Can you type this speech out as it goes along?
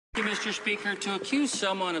Mr. Speaker. To accuse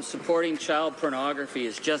someone of supporting child pornography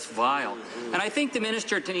is just vile. And I think the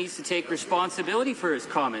minister needs to take responsibility for his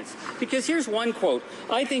comments. Because here's one quote.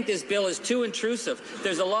 I think this bill is too intrusive.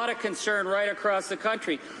 There's a lot of concern right across the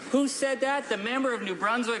country. Who said that? The member of New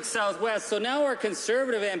Brunswick Southwest. So now are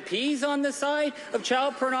Conservative MPs on the side of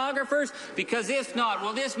child pornographers? Because if not,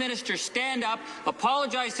 will this minister stand up,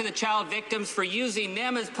 apologize to the child victims for using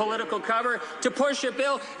them as political cover to push a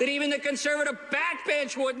bill that even the Conservative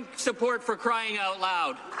backbench wouldn't support, for crying out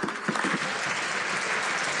loud? The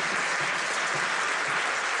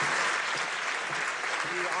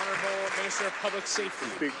Honourable Minister of Public Safety.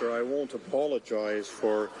 Speaker, I won't apologize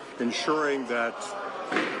for ensuring that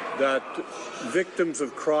victims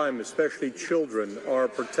of crime, especially children, are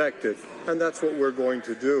protected, and that's what we're going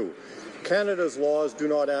to do. Canada's laws do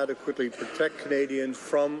not adequately protect Canadians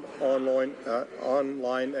from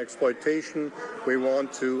online exploitation. We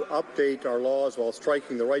want to update our laws while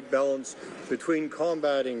striking the right balance between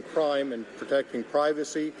combating crime and protecting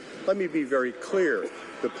privacy. Let me be very clear.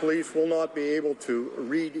 The police will not be able to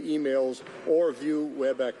read emails or view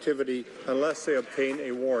web activity unless they obtain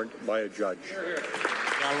a warrant by a judge.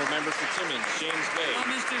 The Honourable Member for Timmins-James. Well,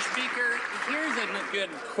 Mr. Speaker, here's a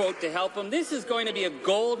good quote to help him. This is going to be a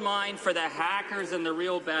gold mine for the hackers and the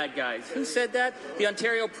real bad guys. Who said that? The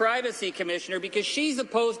Ontario Privacy Commissioner, because she's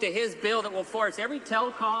opposed to his bill that will force every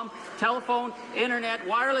telecom, telephone, internet,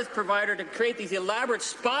 wireless provider to create these elaborate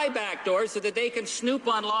spy backdoors so that they can snoop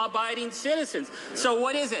on law-abiding citizens. So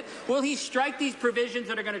what is it? Will he strike these provisions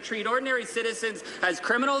that are going to treat ordinary citizens as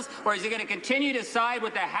criminals, or is he going to continue to side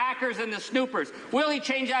with the hackers and the snoopers? Will he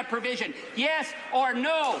change that provision? Yes or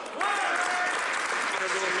no?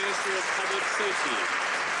 Honourable Minister of Public Safety.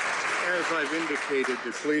 As I've indicated,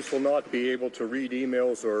 the police will not be able to read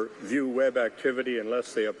emails or view web activity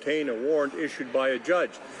unless they obtain a warrant issued by a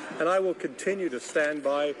judge. And I will continue to stand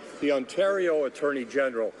by the Ontario Attorney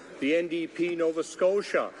General, the NDP Nova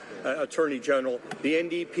Scotia Attorney General, the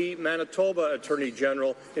NDP Manitoba Attorney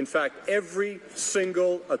General. In fact, every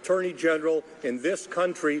single Attorney General in this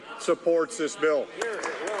country supports this bill.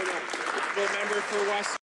 The member for West